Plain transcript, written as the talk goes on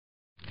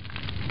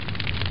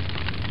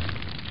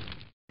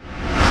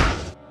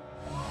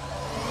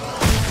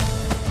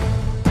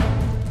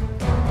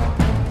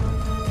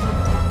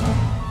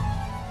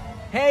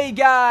Hey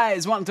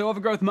guys, welcome to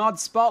Overgrowth Mod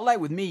Spotlight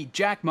with me,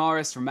 Jack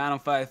Morris from Man on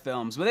Fire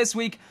Films. Well, this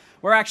week,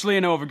 we're actually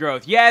in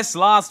Overgrowth. Yes,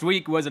 last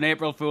week was an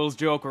April Fool's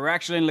joke. We're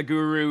actually in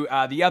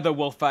Lugaru, the other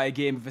Wolfire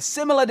game of a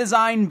similar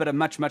design, but a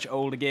much, much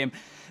older game.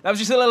 That was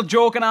just a little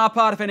joke on our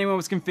part. If anyone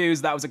was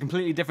confused, that was a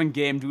completely different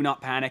game. Do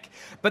not panic.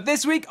 But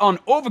this week on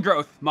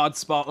Overgrowth Mod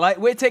Spotlight,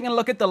 we're taking a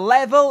look at the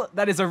level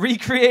that is a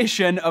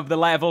recreation of the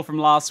level from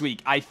last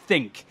week, I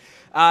think.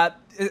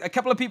 A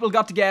couple of people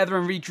got together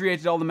and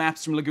recreated all the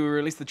maps from Lugaru,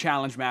 at least the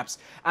challenge maps.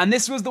 And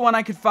this was the one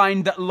I could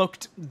find that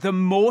looked the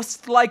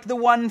most like the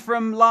one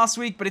from last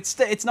week, but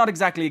it's not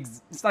exactly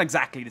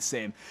the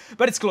same,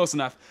 but it's close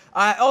enough.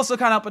 I also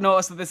can't help but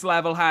notice that this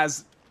level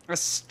has a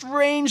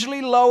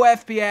strangely low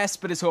FPS,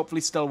 but is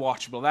hopefully still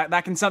watchable.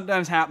 That can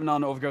sometimes happen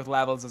on Overgrowth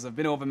levels, as I've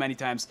been over many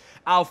times.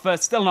 Alpha,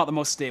 still not the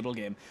most stable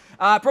game.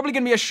 Probably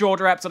going to be a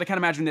shorter episode. I can't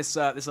imagine this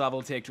level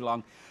will take too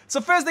long. So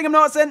first thing I'm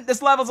noticing,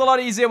 this level's a lot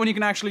easier when you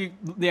can actually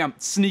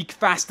sneak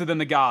faster than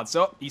the guards.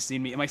 So, he's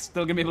seen me. Am I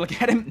still going to be able to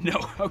get him? No.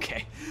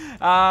 Okay.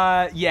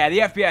 Yeah, the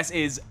FPS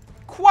is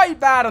quite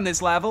bad on this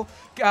level.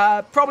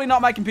 Probably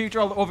not my computer,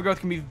 although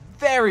Overgrowth can be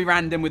very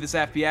random with this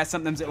FPS.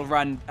 Sometimes it'll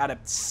run at a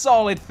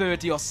solid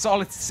 30 or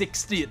solid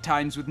 60 at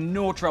times with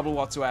no trouble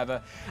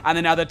whatsoever. And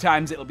then other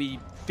times it'll be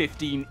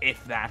 15,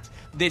 if that.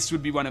 This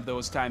would be one of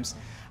those times.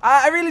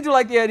 I really do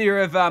like the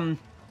idea of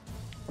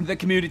the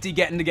community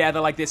getting together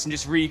like this and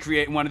just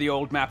recreating one of the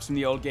old maps from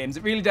the old games.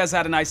 It really does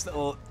add a nice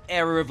little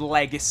air of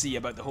legacy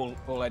about the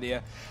whole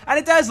idea. And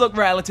it does look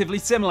relatively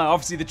similar.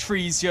 Obviously the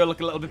trees here look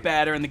a little bit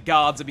better and the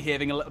guards are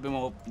behaving a little bit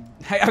more,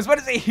 I was about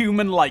to say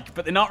human-like,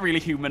 but they're not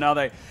really human, are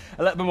they?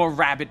 A little bit more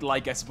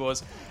rabbit-like, I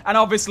suppose. And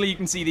obviously you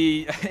can see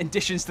the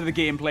additions to the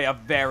gameplay are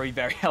very,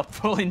 very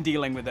helpful in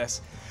dealing with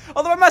this.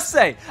 Although I must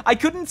say, I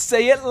couldn't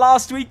say it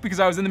last week because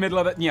I was in the middle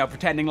of it,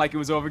 pretending like it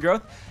was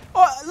Overgrowth.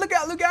 Oh, look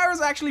at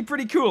Lugaru's actually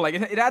pretty cool. Like,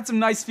 it had some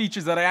nice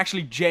features that I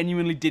actually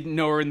genuinely didn't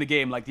know were in the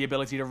game, like the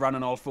ability to run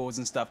on all fours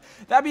and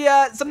stuff. That'd be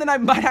something I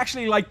might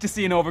actually like to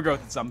see in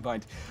Overgrowth at some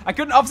point. I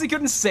obviously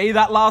couldn't say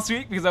that last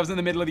week because I was in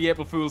the middle of the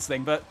April Fool's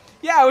thing, but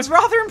yeah, I was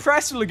rather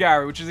impressed with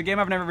Lugaru, which is a game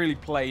I've never really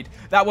played.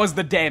 That was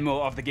the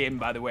demo of the game,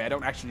 by the way. I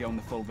don't actually own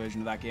the full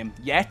version of that game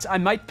yet. I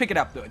might pick it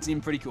up, though. It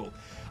seemed pretty cool.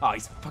 Oh,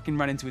 he's fucking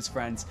run into his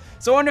friends.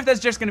 So I wonder if there's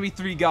just going to be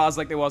 3 guards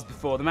like there was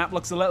before. The map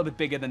looks a little bit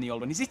bigger than the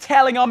old one. Is he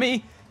telling on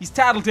me? He's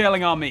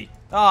tattletaling on me.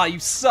 Ah, you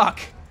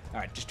suck.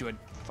 Alright, just do it.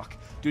 Fuck.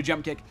 Do a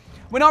jump kick.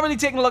 We're not really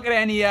taking a look at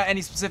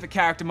any specific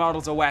character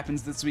models or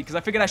weapons this week, because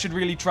I figured I should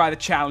really try the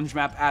challenge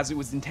map as it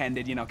was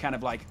intended, kind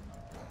of like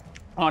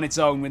on its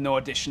own with no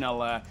additional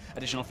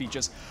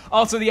features.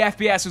 Also, the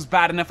FPS was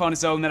bad enough on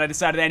its own that I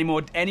decided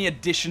any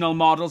additional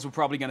models were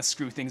probably going to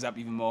screw things up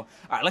even more.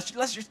 Alright,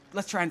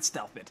 let's try and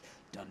stealth it.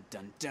 Dun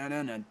dun dun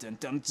dun dun dun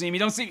dun. Don't see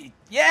me.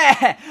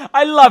 Yeah!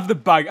 I love the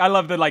bug. I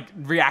love the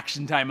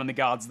reaction time on the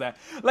guards there.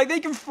 Like, they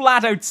can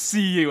flat out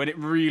see you and it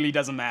really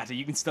doesn't matter.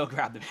 You can still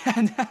grab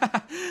them.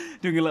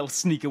 Doing a little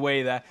sneak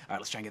away there. Alright,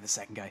 let's try and get the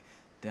second guy.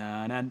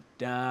 Dun dun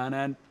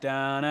dun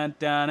dun dun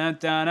dun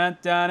dun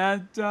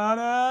dun dun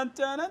dun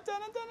dun.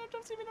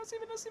 Don't see me.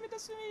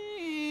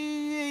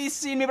 He's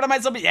seen me, but I might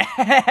still be.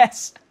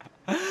 Yes!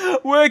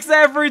 Works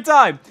every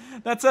time.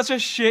 That's such a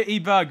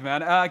shitty bug,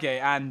 man. Okay,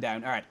 and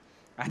down. Alright.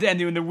 And then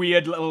doing the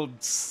weird little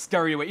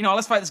scurry away.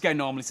 Let's fight this guy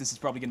normally since it's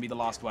probably going to be the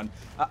last one.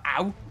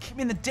 Ow. Kick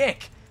me in the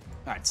dick.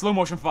 Alright, slow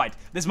motion fight.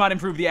 This might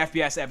improve the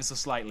FPS ever so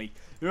slightly.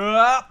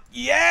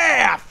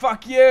 Yeah!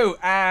 Fuck you!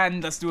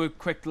 And let's do a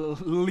quick little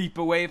leap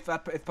away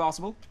if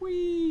possible.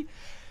 Whee!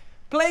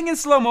 Playing in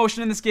slow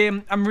motion in this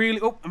game, I'm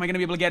really... Oh, am I going to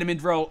be able to get him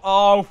mid-roll?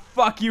 Oh,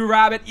 fuck you,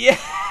 rabbit.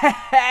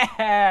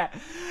 Yeah!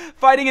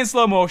 Fighting in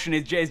slow motion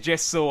is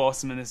just so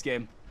awesome in this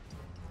game.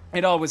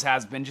 It always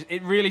has been.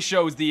 It really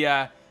shows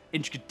the...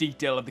 intricate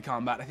detail of the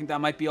combat. I think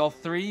that might be all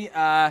 3.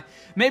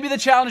 Maybe the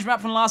challenge map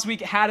from last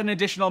week had an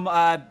additional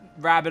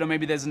rabbit, or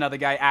maybe there's another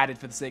guy added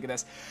for the sake of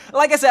this.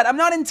 Like I said, I'm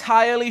not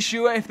entirely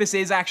sure if this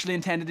is actually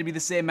intended to be the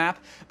same map,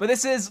 but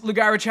this is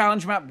Lugaru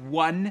Challenge Map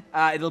 1.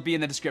 It'll be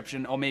in the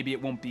description, or maybe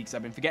it won't be, because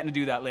I've been forgetting to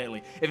do that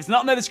lately. If it's not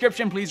in the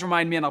description, please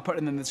remind me and I'll put it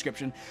in the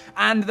description.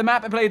 And the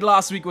map I played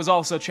last week was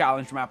also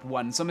Challenge Map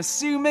 1, so I'm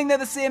assuming they're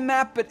the same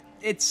map, but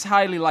it's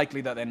highly likely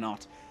that they're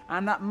not.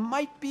 And that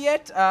might be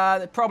it.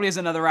 There probably is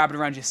another rabbit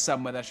around here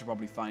somewhere that I should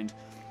probably find.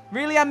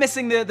 Really, I'm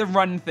missing the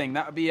run thing.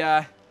 That'd be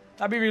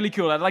really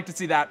cool. I'd like to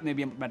see that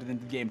maybe implemented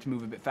into the game to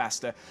move a bit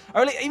faster.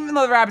 Or even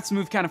though the rabbits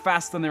move kind of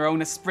fast on their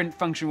own, a sprint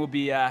function would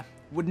be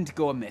wouldn't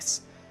go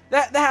amiss.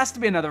 There has to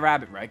be another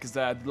rabbit, right? Because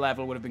the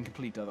level would have been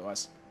complete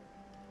otherwise.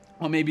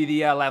 Or maybe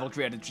the level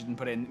creator didn't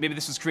put in. Maybe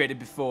this was created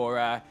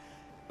before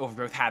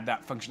Overgrowth had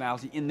that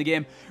functionality in the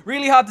game.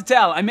 Really hard to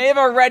tell. I may have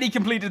already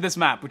completed this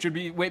map, which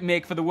would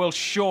make for the world's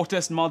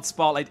shortest mod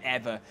spotlight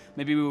ever.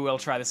 Maybe we will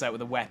try this out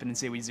with a weapon and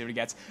see what easier it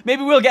gets.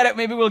 Maybe we'll get it.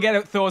 Maybe we'll get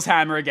out Thor's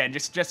hammer again,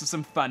 just for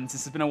some fun,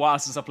 since it's been a while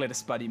since I played a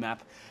Spuddy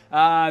map.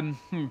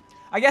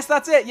 I guess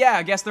that's it. Yeah,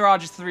 I guess there are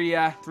just three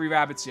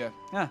rabbits here.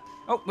 Yeah.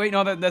 Oh wait,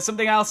 no, there's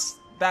something else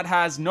that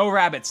has no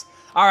rabbits.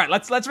 All right,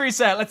 let's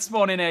reset. Let's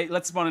spawn in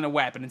a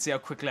weapon and see how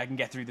quickly I can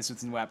get through this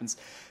with some weapons.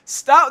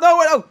 Stop!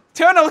 No,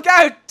 Turner, look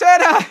out!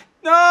 Turner!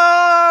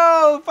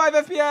 No! 5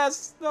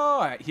 FPS! No!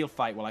 Alright, he'll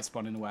fight while I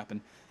spawn in a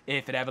weapon.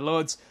 If it ever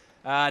loads.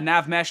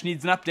 Nav mesh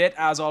needs an update,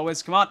 as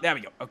always. Come on, there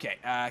we go. Okay,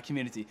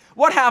 community.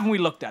 What haven't we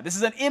looked at? This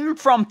is an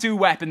impromptu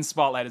weapon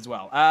spotlight as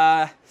well.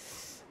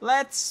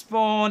 Let's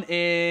spawn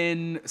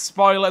in...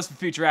 Spoilers for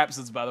future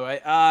episodes, by the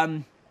way. Yeah,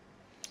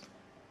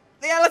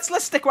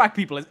 let's stick whack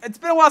people. It's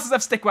been a while since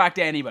I've stick whacked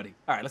anybody.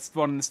 Alright, let's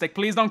spawn in the stick.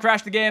 Please don't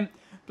crash the game.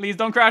 Please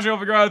don't crash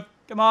Overgrowth.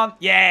 Come on.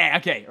 Yeah,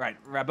 okay. Right,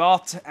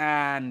 Rabot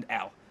and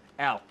L.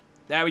 L.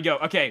 There we go.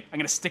 Okay, I'm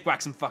gonna stick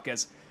whack some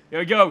fuckers. Here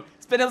we go.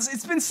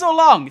 It's been so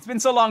long. It's been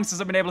so long since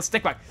I've been able to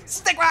stick whack.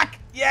 Stick whack!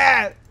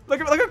 Yeah! Look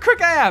how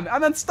quick I am.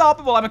 I'm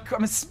unstoppable. I'm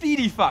a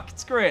speedy fuck.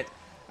 It's great.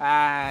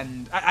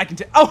 And I can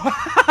oh!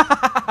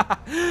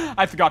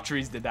 I forgot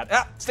trees did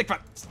that. Stick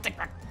whack. Stick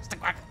whack.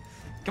 Stick whack.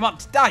 Come on,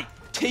 die.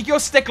 Take your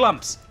stick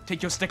lumps.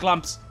 Take your stick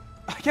lumps.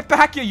 Get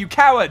back here, you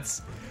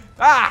cowards.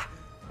 Ah!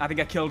 I think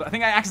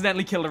I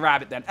accidentally killed a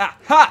rabbit then.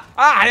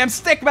 I am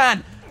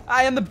Stickman!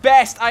 I am the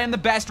best. I am the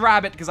best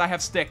rabbit because I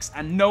have sticks,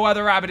 and no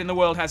other rabbit in the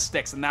world has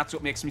sticks, and that's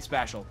what makes me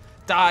special.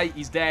 Die.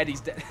 He's dead.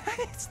 He's dead.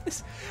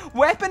 This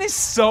weapon is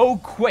so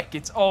quick.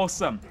 It's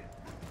awesome.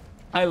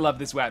 I love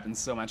this weapon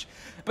so much.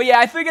 But yeah,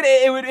 I figured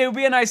it would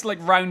be a nice like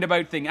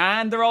roundabout thing,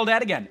 and they're all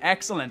dead again.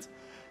 Excellent.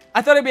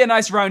 I thought it'd be a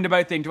nice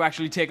roundabout thing to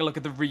actually take a look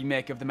at the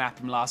remake of the map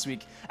from last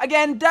week.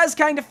 Again, does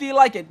kind of feel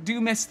like it.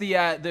 Do miss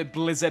the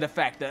blizzard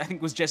effect that I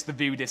think was just the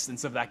view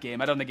distance of that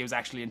game. I don't think it was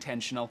actually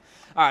intentional.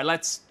 All right,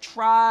 let's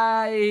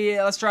try.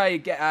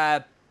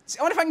 I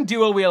wonder if I can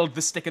dual wield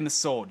the stick and the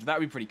sword. That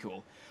would be pretty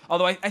cool.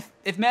 Although,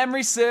 if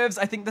memory serves,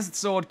 I think the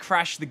sword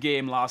crashed the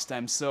game last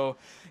time. So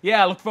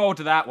yeah, I look forward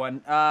to that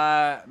one.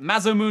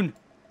 Mazomoon.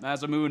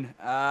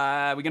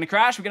 We're gonna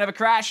crash. We're gonna have a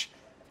crash.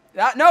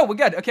 No, we're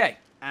good. Okay.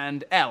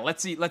 And L.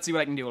 Let's see what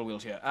I can do.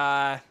 Wheels here.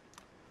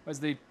 Where's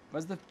the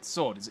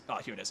sword? Oh,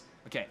 here it is.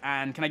 Okay,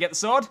 and can I get the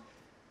sword?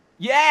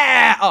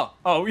 Yeah.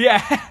 Oh,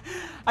 yeah.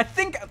 I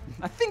think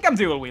I'm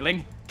dual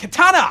wielding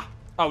katana.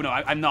 Oh no,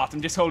 I'm not. I'm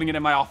just holding it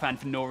in my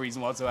offhand for no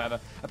reason whatsoever.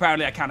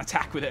 Apparently, I can't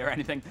attack with it or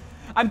anything.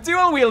 I'm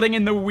dual wielding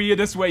in the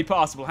weirdest way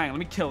possible. Hang on, let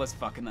me kill this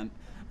fucking then.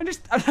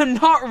 I'm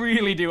not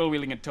really dual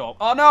wielding at all.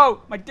 Oh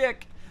no, my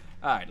dick.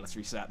 All right, let's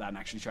reset that and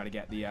actually try to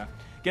get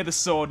the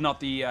sword, not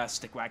the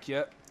stick whack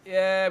here.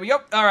 Yeah, we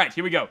go. All right,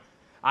 here we go.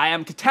 I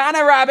am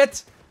Katana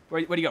Rabbit.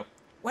 Where'd he go?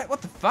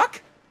 What the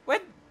fuck?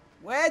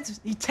 Where'd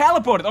he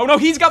teleported? Oh no,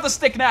 he's got the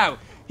stick now.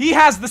 He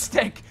has the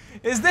stick.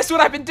 Is this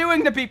what I've been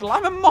doing to people?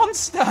 I'm a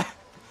monster.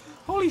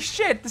 Holy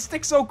shit, the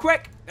stick's so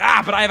quick.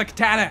 But I have a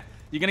katana.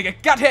 You're gonna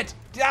get gut hit.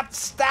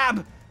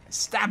 Stab.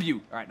 Stab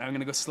you. All right, now I'm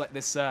gonna go slit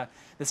this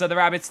other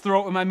rabbit's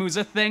throat with my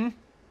Musa thing.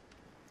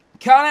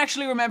 Can't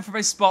actually remember if I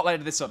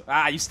spotlighted this one.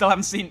 You still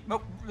haven't seen.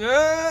 No,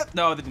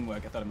 that didn't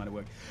work. I thought it might have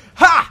worked.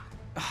 Ha!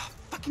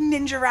 Fucking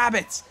ninja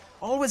rabbits.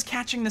 Always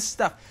catching this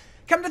stuff.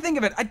 Come to think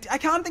of it, I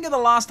can't think of the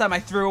last time I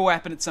threw a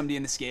weapon at somebody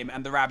in this game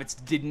and the rabbits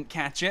didn't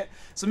catch it.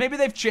 So maybe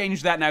they've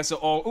changed that now, so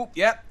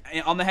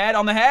on the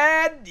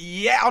head,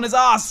 yeah, on his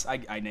ass.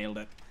 I nailed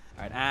it.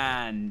 All right,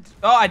 and,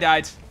 I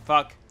died.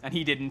 Fuck, and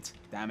he didn't,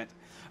 damn it.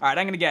 All right,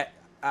 I'm gonna get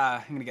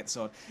the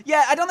sword.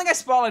 Yeah, I don't think I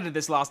spotlighted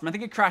this last time. I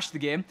think it crashed the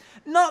game.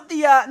 Not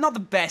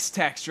the best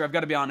texture, I've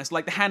got to be honest.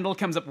 Like, the handle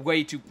comes up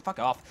way too... Fuck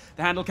off.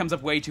 The handle comes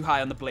up way too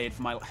high on the blade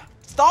for my...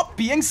 Stop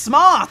being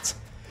smart!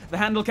 The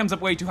handle comes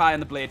up way too high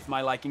on the blade for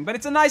my liking, but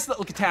it's a nice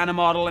little katana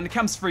model, and it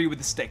comes free with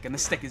the stick, and the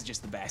stick is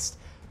just the best.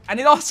 And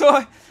it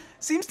also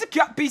seems to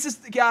cut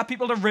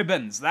people to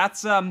ribbons.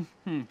 That's, yeah,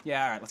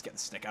 alright, let's get the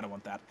stick. I don't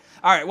want that.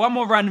 Alright, one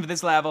more run for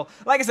this level.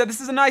 Like I said, this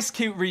is a nice,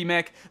 cute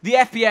remake. The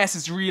FPS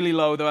is really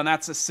low, though, and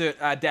that's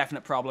a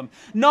definite problem.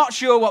 Not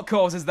sure what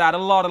causes that. A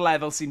lot of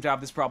levels seem to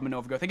have this problem in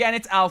Overgrowth. Again,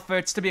 it's alpha,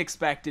 it's to be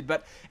expected,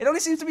 but it only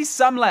seems to be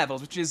some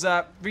levels, which is,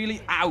 really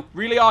odd,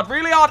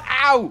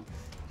 ow!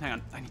 Hang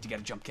on, I need to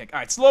get a jump kick.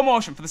 Alright, slow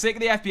motion. For the sake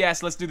of the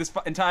FPS, let's do this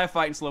entire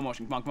fight in slow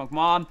motion. Come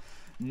on.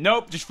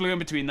 Nope, just flew in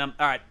between them.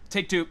 Alright,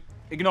 take two.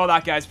 Ignore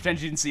that, guys.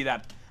 Pretend you didn't see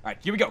that. Alright,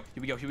 here we go.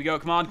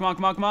 Come on.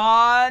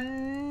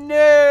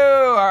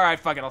 No! Alright,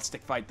 fuck it. I'll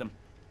stick fight them.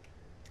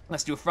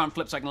 Let's do a front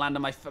flip so I can land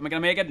on my... Am I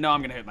gonna make it? No,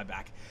 I'm gonna hurt my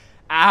back.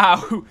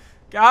 Ow!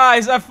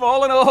 Guys, I've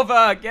fallen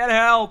over! Get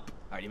help!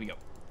 Alright, here we go.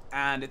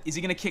 And is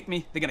he gonna kick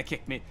me? They're gonna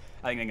kick me.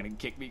 I think they're gonna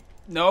kick me.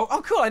 No?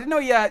 Oh, cool. I didn't know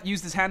he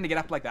used his hand to get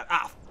up like that.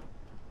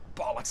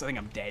 Bollocks, I think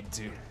I'm dead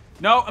too.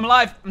 No, I'm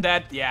alive. I'm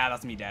dead. Yeah,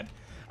 that's me dead.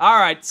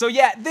 Alright, so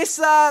yeah, this,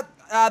 the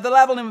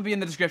level name will be in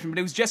the description, but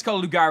it was just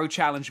called Lugaru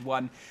Challenge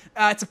 1.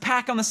 It's a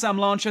pack on the Sum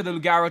Launcher, the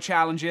Lugaru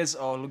Challenges,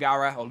 or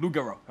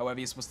Lugaru, however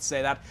you're supposed to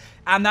say that.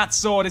 And that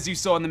sword, as you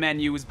saw in the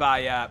menu, was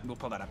by, we'll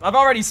pull that up. I've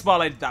already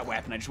spotlighted that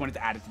weapon, I just wanted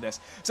to add it to this.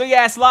 So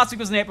yes, last week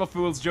was an April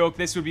Fool's joke.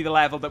 This would be the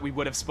level that we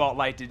would have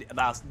spotlighted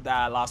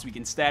last week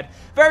instead.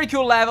 Very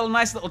cool level,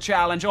 nice little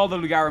challenge. All the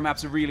Lugaru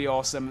maps are really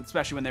awesome,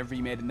 especially when they're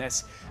remade in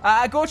this.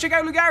 Go check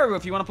out Lugaru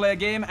if you want to play a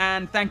game,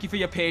 and thank you for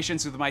your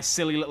patience with my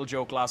silly little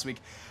joke last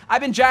week.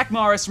 I've been Jack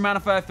Morris from Man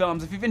on Fire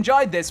Films. If you've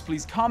enjoyed this,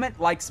 please comment,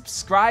 like,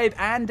 subscribe,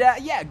 and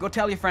yeah, go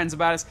tell your friends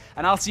about us.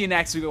 And I'll see you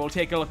next week. We'll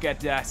take a look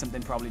at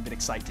something probably a bit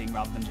exciting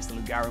rather than just the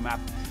Lugaru map.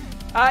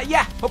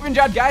 Yeah, hope you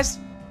enjoyed, guys.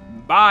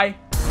 Bye!